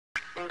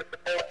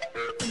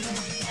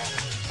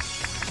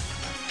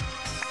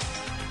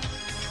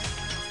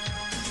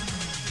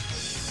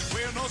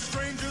We're no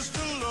strangers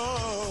to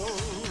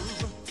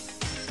love.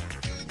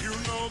 You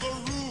know the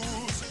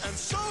rules, and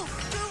so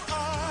do I.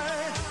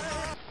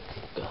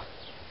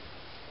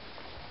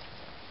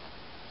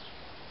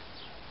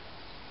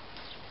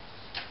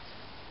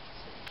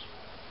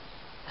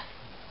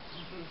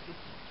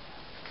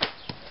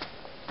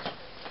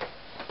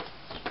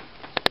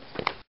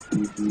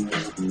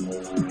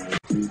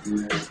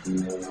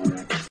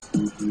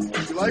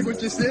 You like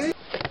what you see?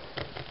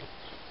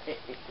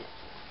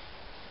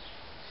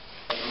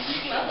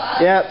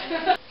 Yep.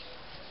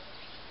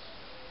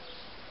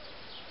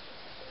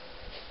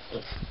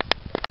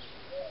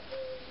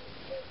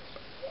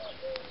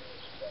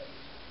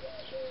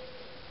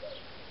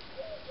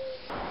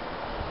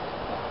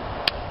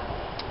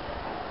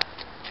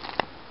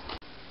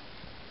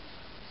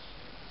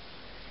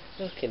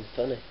 Fucking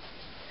funny.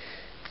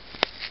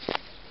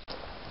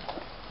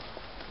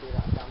 Do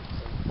that dancing.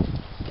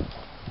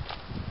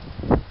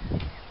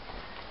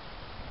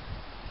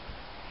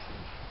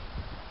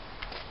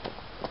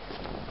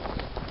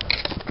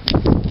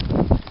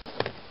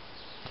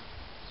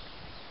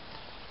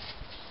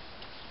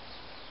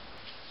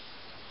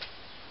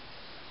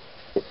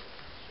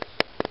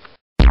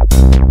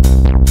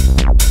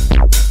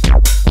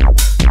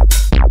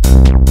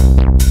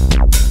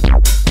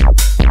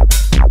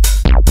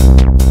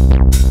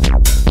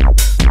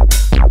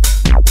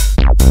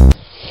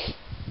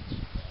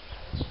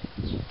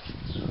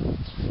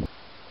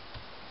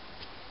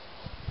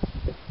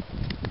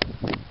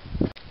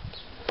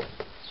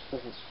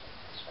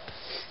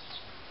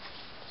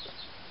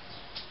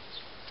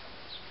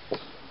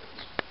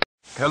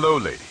 Hello,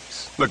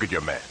 ladies. Look at your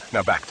man.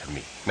 Now back to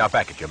me. Now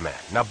back at your man.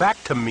 Now back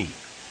to me.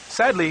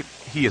 Sadly,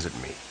 he isn't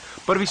me.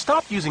 But if he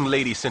stopped using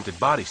lady-scented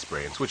body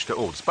spray and switched to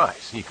Old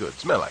Spice, he could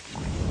smell like he's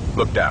me.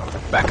 Look down.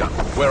 Back up.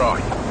 Where are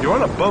you? You're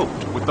on a boat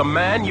with the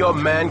man your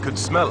man could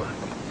smell like.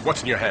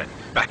 What's in your hand?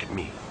 Back at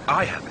me.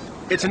 I have it.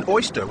 It's an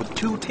oyster with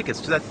 2 tickets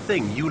to that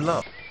thing you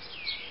love.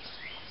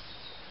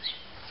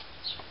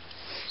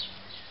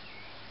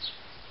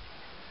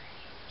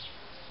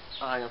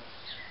 Oh, hang on.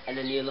 And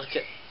then you look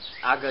at,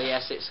 I go, yeah,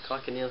 6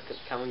 o'clock, and you look at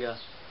the camera and go,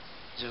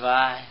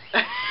 Javai.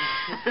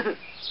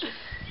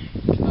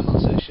 I'm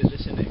not so sure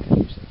this, innit? Because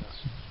you said that.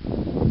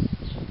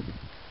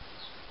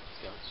 Let's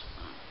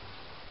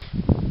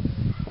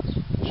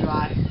go.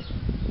 Dry.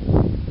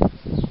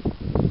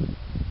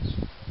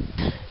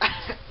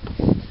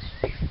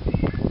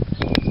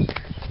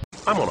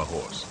 I'm on a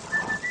horse.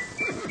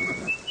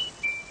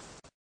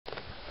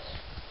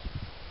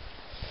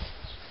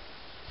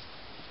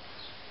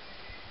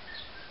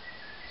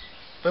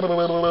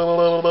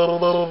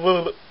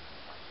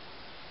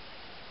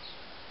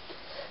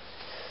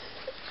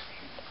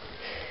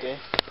 Okay.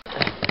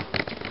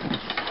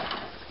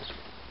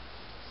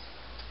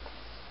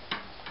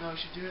 No, we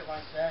should do it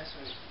like that so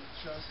it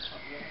shows us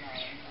what we're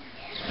doing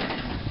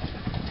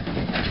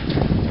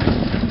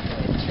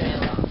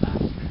Trail out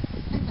back.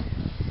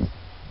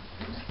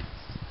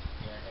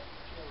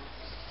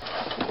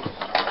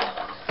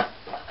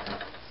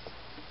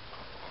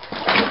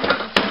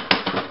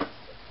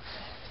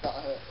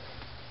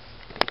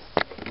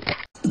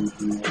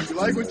 You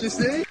like what you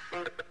see?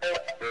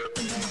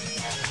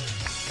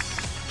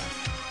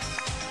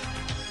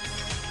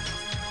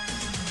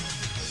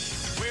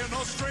 We're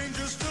no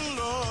strangers to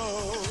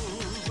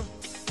love.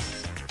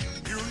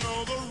 You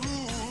know the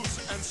rules,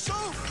 and so